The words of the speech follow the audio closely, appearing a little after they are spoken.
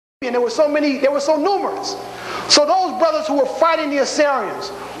And there were so many, they were so numerous. So those brothers who were fighting the Assyrians,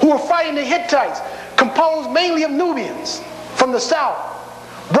 who were fighting the Hittites, composed mainly of Nubians from the south,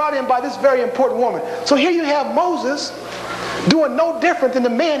 brought in by this very important woman. So here you have Moses doing no different than the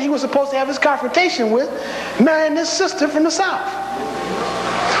man he was supposed to have his confrontation with, marrying this sister from the south.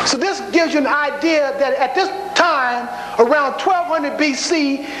 So this gives you an idea that at this time, around 1200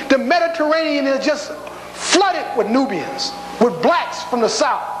 BC, the Mediterranean is just flooded with Nubians, with blacks from the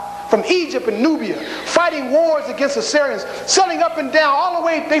south, from Egypt and Nubia, fighting wars against Assyrians, sailing up and down. All the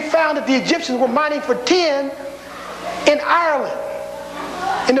way they found that the Egyptians were mining for tin in Ireland,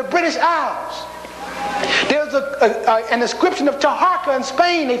 in the British Isles. There's an inscription of Taharqa in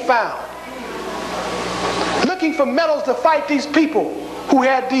Spain they found, looking for metals to fight these people who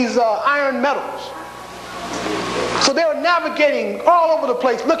had these iron metals. So they were navigating all over the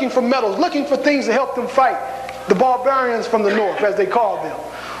place, looking for metals, looking for things to help them fight the barbarians from the north, as they called them.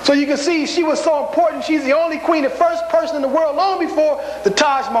 So you can see she was so important. She's the only queen, the first person in the world, long before the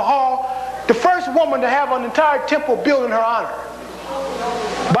Taj Mahal, the first woman to have an entire temple built in her honor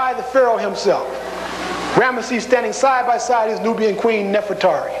by the pharaoh himself. Ramesses standing side by side his Nubian queen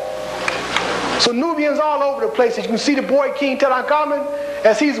Nefertari. So Nubians all over the place. As you can see the boy King Tutankhamun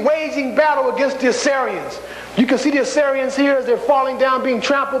as he's waging battle against the Assyrians. You can see the Assyrians here as they're falling down, being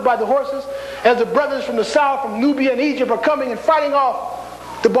trampled by the horses, as the brothers from the south, from Nubia and Egypt, are coming and fighting off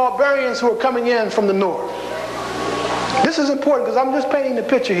the barbarians who are coming in from the north. This is important because I'm just painting the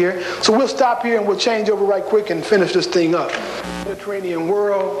picture here. So we'll stop here and we'll change over right quick and finish this thing up. Mediterranean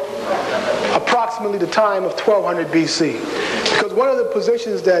world, approximately the time of 1200 BC. Because one of the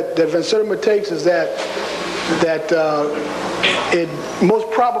positions that Van Sertima takes is that it most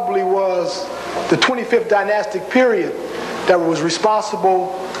probably was the 25th dynastic period that was responsible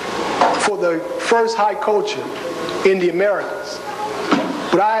for the first high culture in the Americas.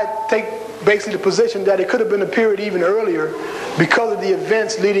 But I take basically the position that it could have been a period even earlier because of the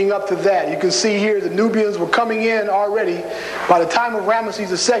events leading up to that. You can see here the Nubians were coming in already by the time of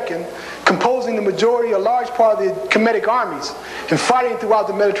Ramesses II, composing the majority, a large part of the Kemetic armies, and fighting throughout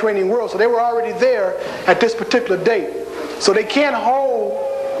the Mediterranean world. So they were already there at this particular date. So they can't hold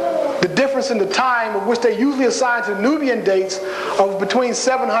the difference in the time of which they usually assign to the Nubian dates of between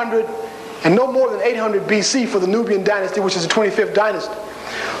 700 and no more than 800 BC for the Nubian dynasty, which is the 25th dynasty.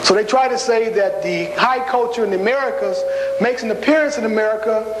 So they try to say that the high culture in the Americas makes an appearance in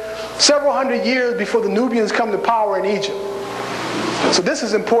America several hundred years before the Nubians come to power in Egypt. So this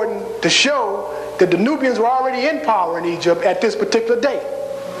is important to show that the Nubians were already in power in Egypt at this particular date.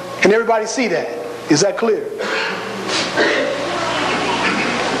 Can everybody see that? Is that clear?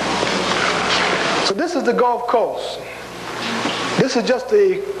 So this is the Gulf Coast. This is just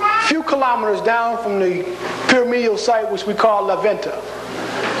a few kilometers down from the pyramidal site which we call La Venta.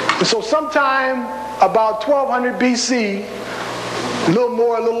 And so sometime about 1200 BC, a little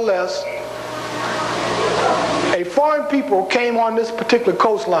more, a little less, a foreign people came on this particular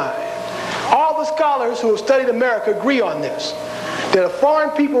coastline. All the scholars who have studied America agree on this, that a foreign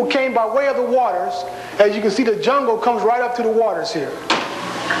people came by way of the waters. As you can see, the jungle comes right up to the waters here.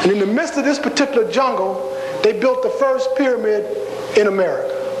 And in the midst of this particular jungle, they built the first pyramid in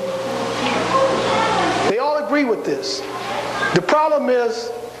America. They all agree with this. The problem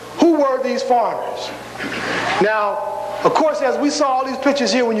is, who were these foreigners? Now, of course, as we saw all these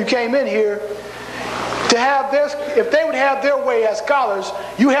pictures here when you came in here, to have this, if they would have their way as scholars,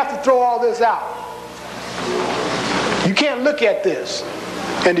 you have to throw all this out. You can't look at this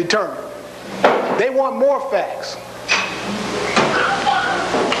and determine. They want more facts.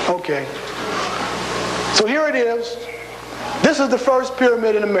 Okay. So here it is. This is the first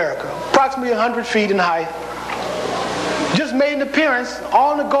pyramid in America, approximately 100 feet in height. Just made an appearance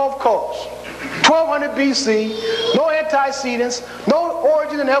on the Gulf Coast. 1200 BC, no antecedents, no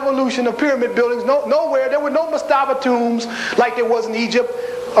origin and evolution of pyramid buildings, nowhere. There were no mastaba tombs like there was in Egypt.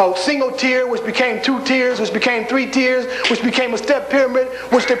 A single tier, which became 2 tiers, which became 3 tiers, which became a step pyramid,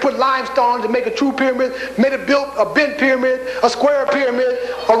 which they put limestone to make a true pyramid, made it built a bent pyramid, a square pyramid,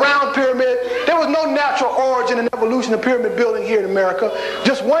 a round pyramid. There was no natural origin and evolution of pyramid building here in America.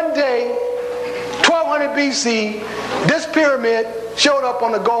 Just one day, 1200 BC, this pyramid showed up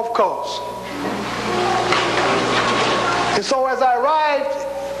on the Gulf Coast. And so as I arrived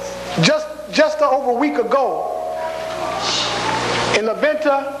just over a week ago, in La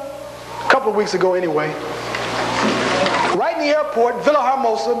Venta, a couple of weeks ago anyway, right in the airport, Villa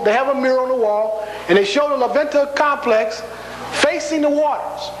Hermosa, they have a mirror on the wall, and they show the La Venta complex facing the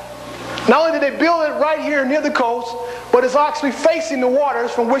waters. Not only did they build it right here near the coast, but it's actually facing the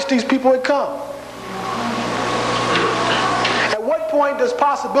waters from which these people had come. At what point does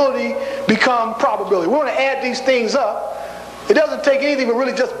possibility become probability? We want to add these things up. It doesn't take anything but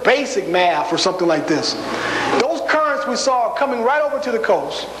really just basic math or something like this. Those currents we saw are coming right over to the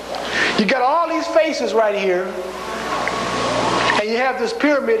coast. You got all these faces right here, and you have this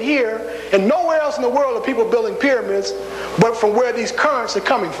pyramid here, and nowhere else in the world are people building pyramids but from where these currents are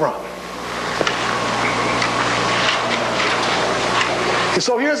coming from. And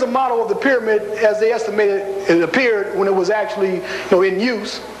so here's a model of the pyramid as they estimated it appeared when it was actually in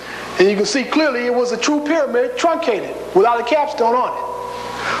use. And you can see clearly it was a true pyramid truncated without a capstone on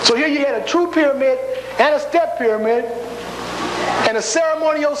it. So here you had a true pyramid and a step pyramid and a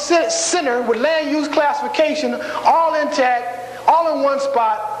ceremonial center with land use classification all intact, all in one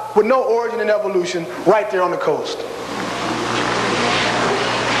spot with no origin and evolution right there on the coast.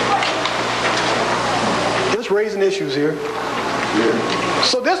 Just raising issues here.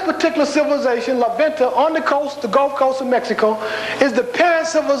 So this particular civilization, La Venta, on the coast, the Gulf Coast of Mexico, is the parent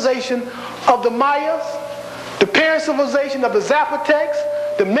civilization of the Mayas, the parent civilization of the Zapotecs,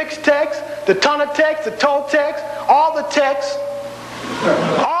 the Mixtecs, the Tonatecs, the Toltecs, all the Tecs,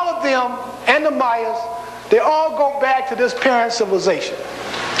 all of them, and the Mayas, they all go back to this parent civilization.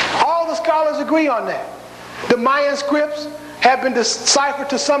 All the scholars agree on that. The Mayan scripts have been deciphered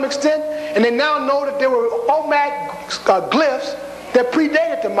to some extent, and they now know that there were Olmec glyphs that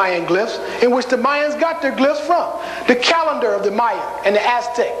predated the Mayan glyphs, in which the Mayans got their glyphs from. The calendar of the Maya and the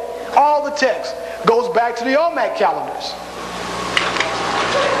Aztec, all the text goes back to the Olmec calendars.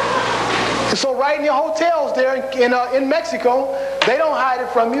 And so right in your hotels there in Mexico, they don't hide it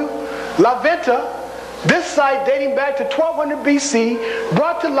from you. La Venta, this site dating back to 1200 BC,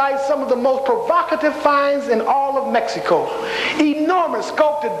 brought to light some of the most provocative finds in all of Mexico. Enormous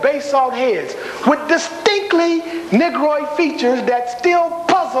sculpted basalt heads with distinctly Negroid features that still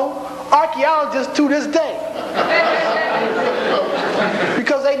puzzle archaeologists to this day.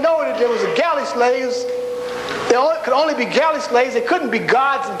 Because they know that there was a galley slaves. Could only be galley slaves. They couldn't be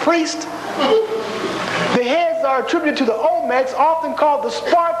gods and priests. The heads are attributed to the Olmecs, often called the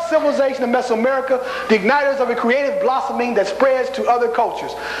spark civilization of Mesoamerica, the igniters of a creative blossoming that spreads to other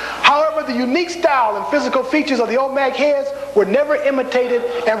cultures. However, the unique style and physical features of the Olmec heads were never imitated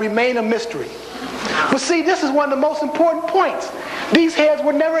and remain a mystery. But see, this is one of the most important points. These heads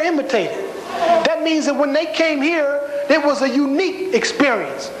were never imitated. That means that when they came here, it was a unique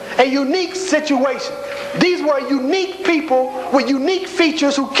experience, a unique situation. These were unique people with unique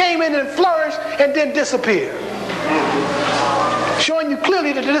features who came in and flourished and then disappeared. Showing you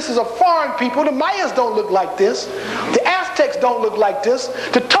clearly that this is a foreign people. The Mayas don't look like this. The Aztecs don't look like this.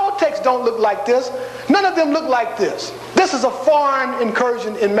 The Toltecs don't look like this. None of them look like this. This is a foreign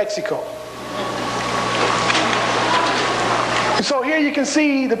incursion in Mexico. And so here you can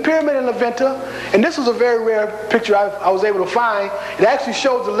see the pyramid in La Venta, and this was a very rare picture I was able to find. It actually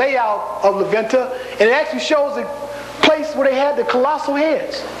shows the layout of La Venta, and it actually shows the place where they had the colossal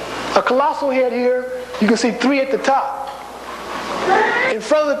heads. A colossal head here, you can see 3 at the top. In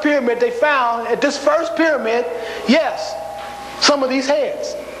front of the pyramid, they found at this first pyramid, yes, some of these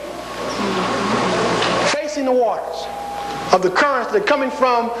heads facing the waters of the currents that are coming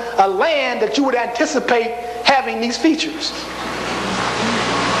from a land that you would anticipate having these features.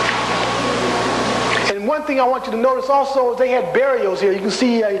 And one thing I want you to notice also is they had burials here. You can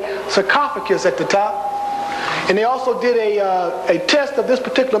see a sarcophagus at the top. And they also did a test of this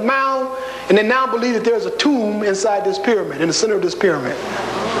particular mound, and they now believe that there's a tomb inside this pyramid, in the center of this pyramid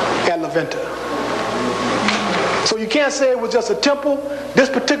at La Venta. So you can't say it was just a temple. This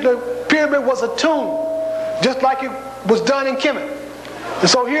particular pyramid was a tomb, just like it was done in Kemet. And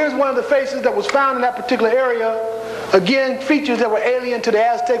so here's one of the faces that was found in that particular area. Again, features that were alien to the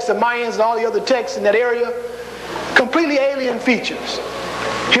Aztecs, the Mayans, and all the other texts in that area. Completely alien features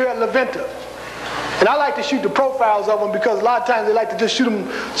here at La Venta. And I like to shoot the profiles of them because a lot of times they like to just shoot them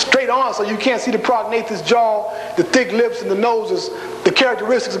straight on so you can't see the prognathous jaw, the thick lips, and the noses, the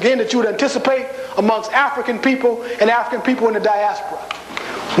characteristics, again, that you would anticipate amongst African people and African people in the diaspora.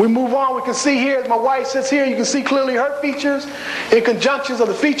 We move on, we can see here, as my wife sits here, you can see clearly her features in conjunctions of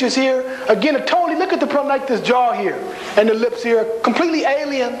the features here. Again, totally, look at the prognathous jaw here and the lips here, completely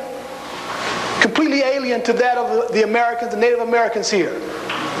alien to that of the Americans, the Native Americans here.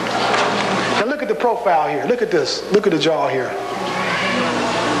 Now look at the profile here, look at this, look at the jaw here.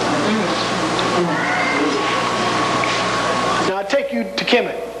 Now I take you to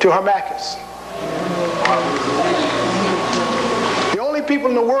Kemet, to Harmachis. People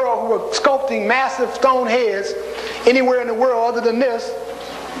in the world who are sculpting massive stone heads anywhere in the world other than this,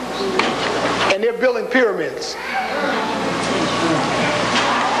 and they're building pyramids.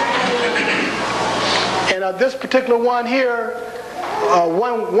 And this particular one here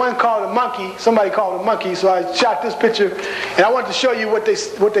One called a monkey. Somebody called it a monkey. So I shot this picture, and I wanted to show you what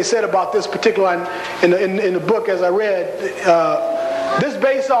they said about this particular one in the book as I read. This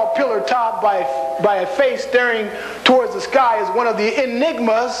basalt pillar topped by a face staring towards the sky is one of the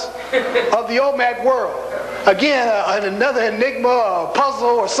enigmas of the Olmec world. Again, another enigma, a puzzle,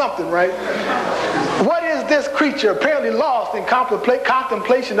 or something, right? What is this creature apparently lost in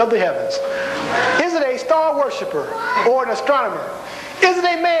contemplation of the heavens? Is it a star worshiper or an astronomer? Is it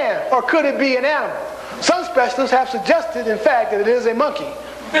a man or could it be an animal? Some specialists have suggested, in fact, that it is a monkey.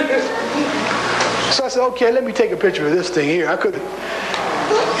 So I said, okay, let me take a picture of this thing here.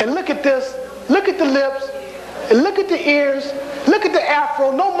 And look at this. Look at the lips. And look at the ears. Look at the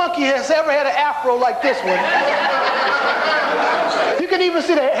afro. No monkey has ever had an afro like this one. You can even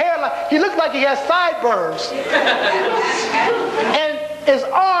see the hairline. He looks like he has sideburns. And his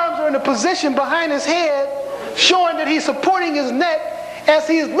arms are in a position behind his head, showing that he's supporting his neck as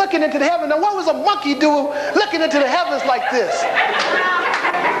he is looking into the heaven. Now, what was a monkey doing looking into the heavens like this?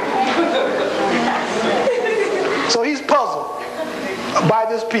 So he's puzzled by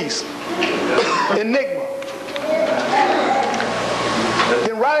this piece. Enigma.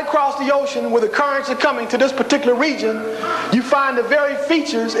 Then right across the ocean where the currents are coming to this particular region, you find the very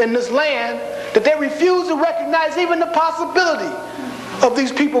features in this land that they refuse to recognize even the possibility of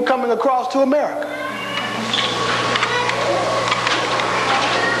these people coming across to America.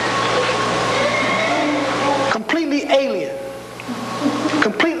 Completely alien.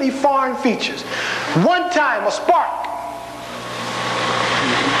 Completely foreign features. One time, a spark.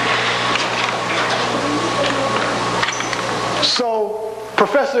 So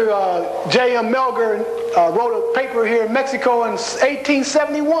Professor J.M. Melger wrote a paper here in Mexico in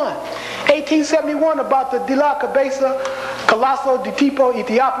 1871. 1871 about the de la cabeza coloso de tipo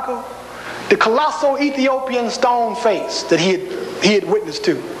etiópico, the colossal Ethiopian stone face that he had witnessed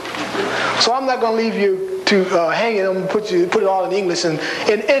to. So I'm not going to leave you to hang it. I'm going to put it all in English and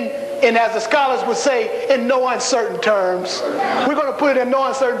as the scholars would say, in no uncertain terms. We're going to put it in no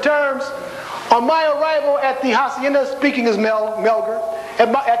uncertain terms. On my arrival at the hacienda, speaking as Melger,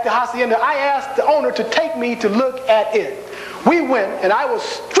 at the hacienda, I asked the owner to take me to look at it. We went, and I was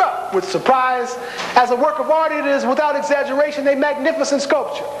struck with surprise. As a work of art, it is, without exaggeration, a magnificent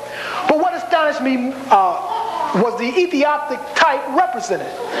sculpture. But what astonished me was the Ethiopic type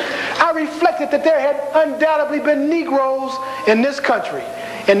represented. I reflected that there had undoubtedly been Negroes in this country,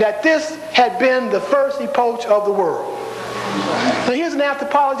 and that this had been the first epoch of the world. Now here's an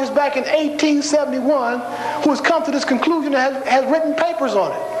anthropologist back in 1871 who has come to this conclusion and has written papers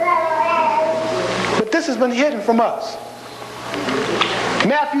on it. But this has been hidden from us.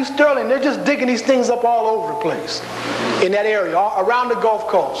 Matthew Sterling, they're just digging these things up all over the place in that area, around the Gulf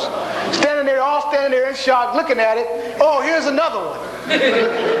Coast. Standing there in shock, looking at it. Oh, here's another one.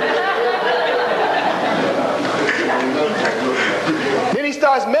 Then he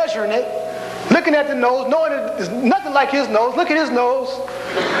starts measuring it, looking at the nose, knowing it's nothing like his nose. Look at his nose.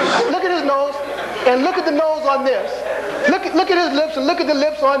 Look at his nose. And look at the nose on this. Look at his lips and look at the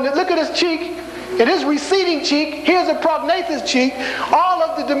lips on this. Look at his cheek. And his receding cheek. Here's a prognathous cheek. All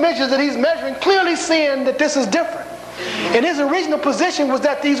of the dimensions that he's measuring, clearly seeing that this is different. And his original position was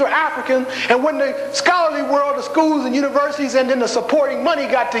that these were African. And when the scholarly world, the schools and universities, and then the supporting money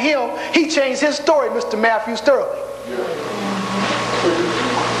got to him, he changed his story, Mr. Matthew Sterling.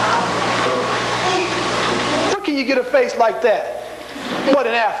 Where can you get a face like that? But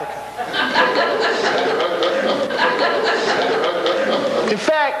in Africa. In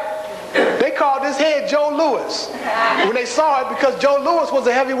fact, they called this head Joe Louis when they saw it, because Joe Louis was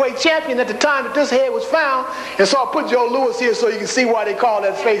a heavyweight champion at the time that this head was found. And so I put Joe Louis here so you can see why they call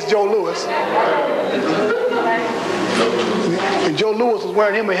that face Joe Louis. And Joe Louis was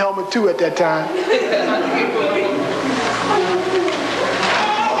wearing him a helmet too at that time.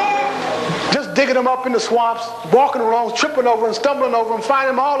 Just digging them up in the swamps, walking along, tripping over and stumbling over them,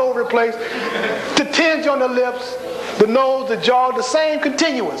 finding them all over the place. The tinge on the lips, the nose, the jaw, the same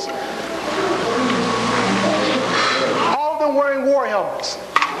continuous. All of them wearing war helmets.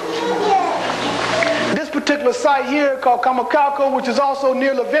 This particular site here called Camacalco, which is also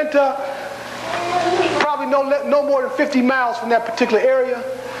near La Venta, probably no more than 50 miles from that particular area,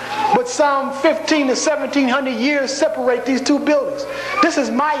 but some 15 to 1700 years separate these two buildings. This is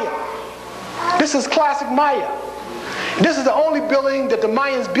Maya. This is classic Maya. This is the only building that the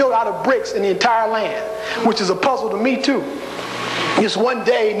Mayans built out of bricks in the entire land, which is a puzzle to me too. Just one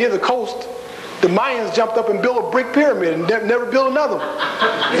day near the coast, the Mayans jumped up and built a brick pyramid and never built another one.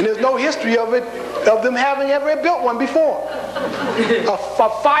 And there's no history of them having ever built one before. A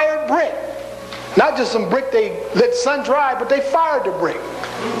fired brick. Not just some brick they let sun dry, but they fired the brick.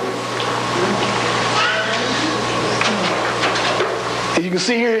 And you can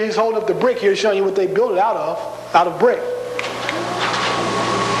see here, he's holding up the brick here, showing you what they built it out of brick.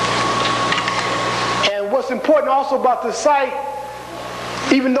 And what's important also about this site,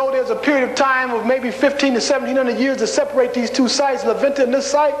 even though there's a period of time of maybe 15 to 1700 years to separate these two sites, La Venta and this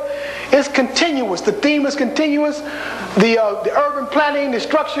site, it's continuous. The theme is continuous. The urban planning, the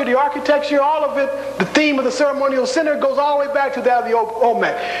structure, the architecture, all of it, the theme of the ceremonial center goes all the way back to that of the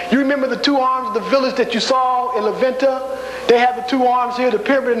Olmec. You remember the two arms of the village that you saw in La Venta? They had the two arms here, the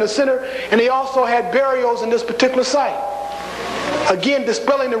pyramid in the center, and they also had burials in this particular site. Again,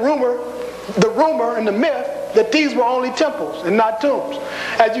 dispelling the rumor and the myth that these were only temples and not tombs.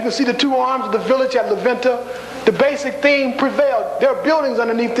 As you can see, the two arms of the village at La Venta, the basic theme prevailed. There are buildings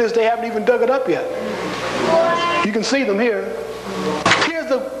underneath this, they haven't even dug it up yet. You can see them here. Here's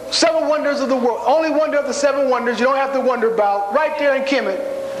the 7 wonders of the world. Only wonder of the 7 wonders you don't have to wonder about, right there in Kemet.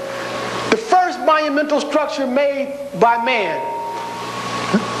 The first monumental structure made by man,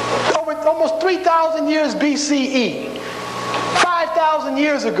 over almost 3,000 years BCE, 5,000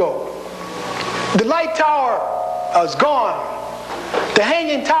 years ago. The light tower is gone. The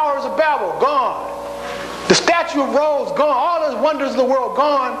hanging towers of Babel, gone. The statue of Rose, gone. All those wonders of the world,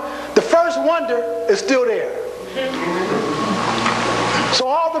 gone. The first wonder is still there. So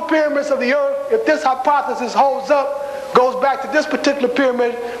all the pyramids of the earth, if this hypothesis holds up, goes back to this particular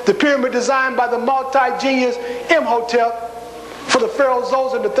pyramid, the pyramid designed by the multi-genius Imhotep for the pharaoh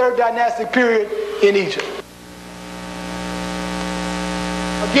Zoser in the 3rd dynastic period in Egypt.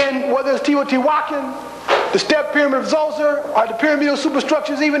 Again, whether it's Teotihuacan, the step pyramid of Zoser, or the pyramidal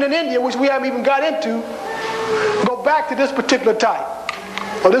superstructures even in India, which we haven't even got into, go back to this particular type,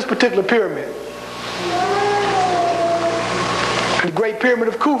 or this particular pyramid. The Great Pyramid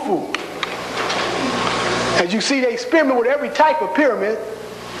of Khufu. As you see, they experiment with every type of pyramid.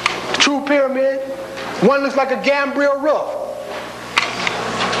 True pyramid. One looks like a gambrel roof.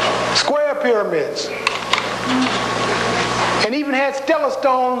 Square pyramids. And even had stellar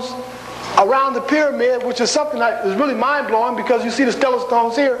stones around the pyramid, which is something that is really mind-blowing, because you see the stellar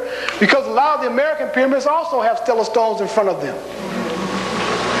stones here, because a lot of the American pyramids also have stellar stones in front of them.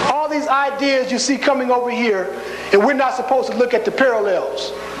 All these ideas you see coming over here, and we're not supposed to look at the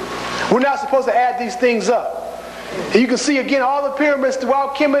parallels. We're not supposed to add these things up. And you can see again all the pyramids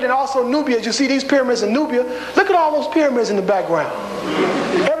throughout Kemet and also Nubia. As you see these pyramids in Nubia, look at all those pyramids in the background.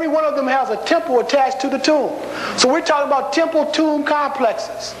 Every one of them has a temple attached to the tomb. So we're talking about temple-tomb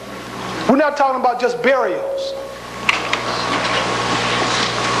complexes. We're not talking about just burials.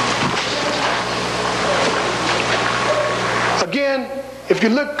 Again, if you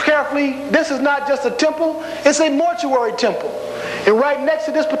look carefully, this is not just a temple, it's a mortuary temple. And right next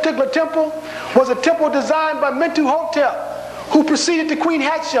to this particular temple was a temple designed by Mathu Ater, who preceded the Queen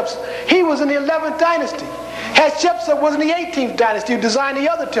Hatshepsut. He was in the 11th dynasty. Hatshepsut was in the 18th dynasty, who designed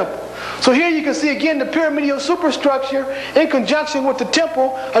the other temple. So here you can see again the pyramidal superstructure in conjunction with the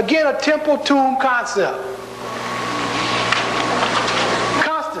temple, again a temple tomb concept.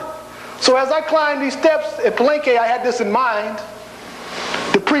 Constant. So as I climbed these steps at Palenque, I had this in mind.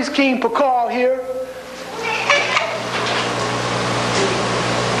 The priest King Pakal here.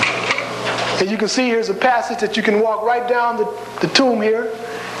 As you can see, here's a passage that you can walk right down the tomb here,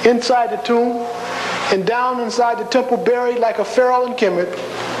 inside the tomb, and down inside the temple, buried like a pharaoh in Kemet,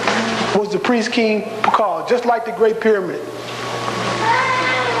 was the priest King Pakal, just like the Great Pyramid.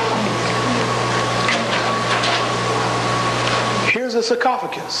 Here's a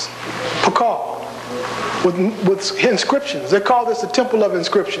sarcophagus, Pakal, with inscriptions. They call this the Temple of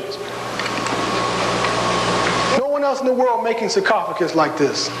Inscriptions. No one else in the world making sarcophagus like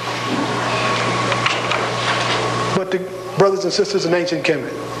this but the brothers and sisters in ancient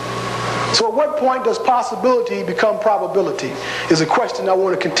Kemet. So at what point does possibility become probability is a question I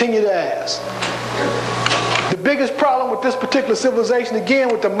want to continue to ask. The biggest problem with this particular civilization, again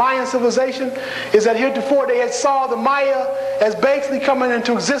with the Mayan civilization, is that heretofore they had saw the Maya as basically coming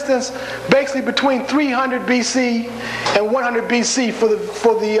into existence basically between 300 BC and 100 BC for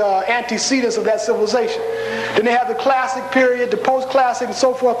the antecedents of that civilization. Then they have the classic period, the post-classic, and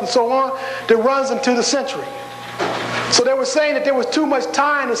so forth and so on, that runs into the century. So they were saying that there was too much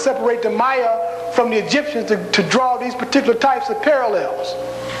time to separate the Maya from the Egyptians to draw these particular types of parallels.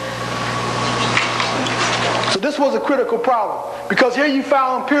 So this was a critical problem, because here you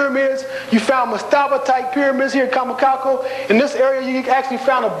found pyramids, you found mastaba type pyramids here in Kamakako. In this area you actually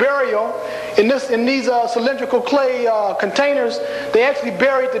found a burial. In these cylindrical clay containers, they actually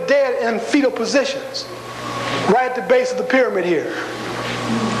buried the dead in fetal positions, right at the base of the pyramid here.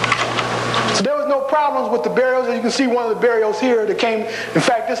 So So there was no problems with the burials. As you can see, one of the burials here that came, in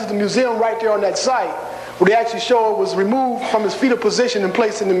fact, this is the museum right there on that site, where they actually show it was removed from its fetal position and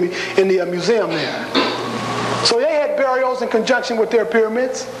placed in the museum there. So they had burials in conjunction with their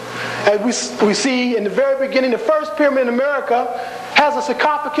pyramids. As we see in the very beginning, the first pyramid in America has a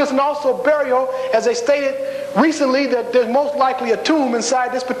sarcophagus and also burial, as they stated recently, that there's most likely a tomb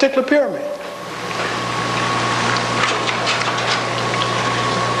inside this particular pyramid.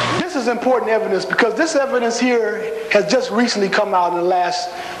 This is important evidence because this evidence here has just recently come out in the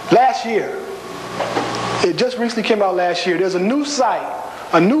last year. It just recently came out last year. There's a new site,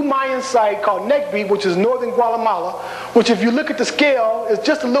 a new Mayan site called Necbi, which is northern Guatemala, which if you look at the scale is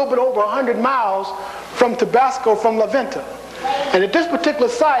just a little bit over 100 miles from Tabasco, from La Venta. And at this particular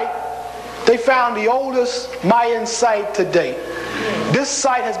site, they found the oldest Mayan site to date. This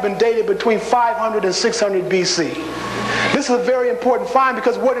site has been dated between 500 and 600 BC. This is a very important find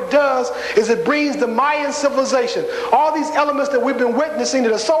because what it does is it brings the Mayan civilization, all these elements that we've been witnessing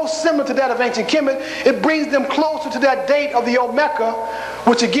that are so similar to that of ancient Kemet, it brings them closer to that date of the Olmeca,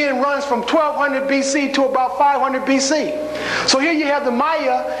 which again runs from 1200 BC to about 500 BC. So here you have the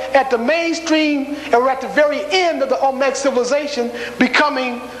Maya at the mainstream or at the very end of the Olmec civilization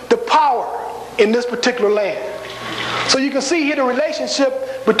becoming the power in this particular land. So you can see here the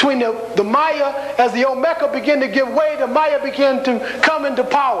relationship between the Maya. As the Olmeca began to give way, the Maya began to come into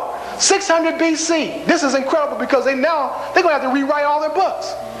power. 600 BC. This is incredible because they're going to have to rewrite all their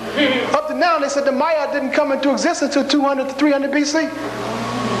books. Up to now, they said the Maya didn't come into existence until 200 to 300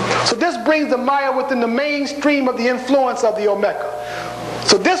 BC. So this brings the Maya within the mainstream of the influence of the Olmeca.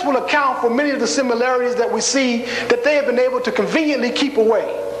 So this will account for many of the similarities that we see that they have been able to conveniently keep away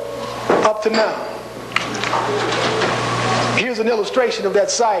up to now. Here's an illustration of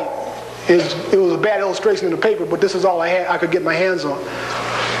that site. It was a bad illustration in the paper, but this is all I could get my hands on.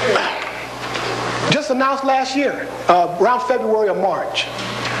 Just announced last year, around February or March.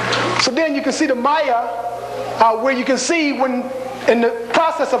 So then you can see the Maya, where you can see when in the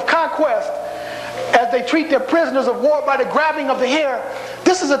process of conquest, as they treat their prisoners of war by the grabbing of the hair.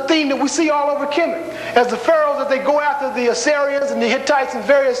 This is a theme that we see all over Kemet. As the pharaohs, as they go after the Assyrians and the Hittites and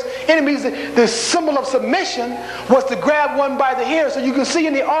various enemies, the symbol of submission was to grab one by the hair. So you can see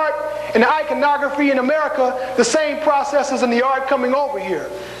in the art and the iconography in America the same processes in the art coming over here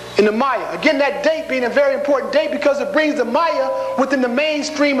in the Maya. Again, that date being a very important date because it brings the Maya within the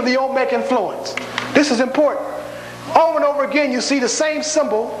mainstream of the Olmec influence. This is important. Over and over again, you see the same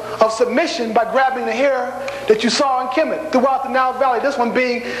symbol of submission by grabbing the hair that you saw in Kemet throughout the Nile Valley. This one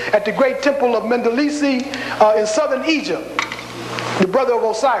being at the great temple of Mendelisi in southern Egypt, the brother of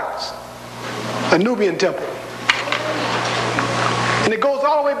Osiris, a Nubian temple. And it goes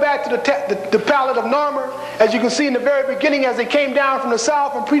all the way back to the Palette of Narmer, as you can see in the very beginning, as they came down from the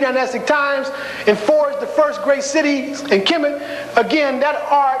south in pre-dynastic times and forged the first great cities in Kemet. Again, that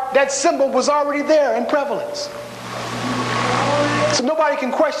art, that symbol was already there in prevalence. So nobody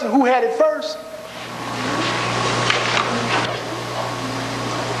can question who had it first.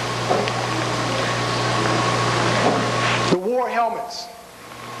 The war helmets.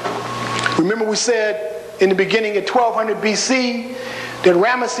 Remember we said in the beginning at 1200 BC that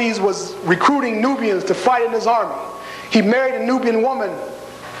Ramesses was recruiting Nubians to fight in his army. He married a Nubian woman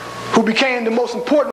who became the most important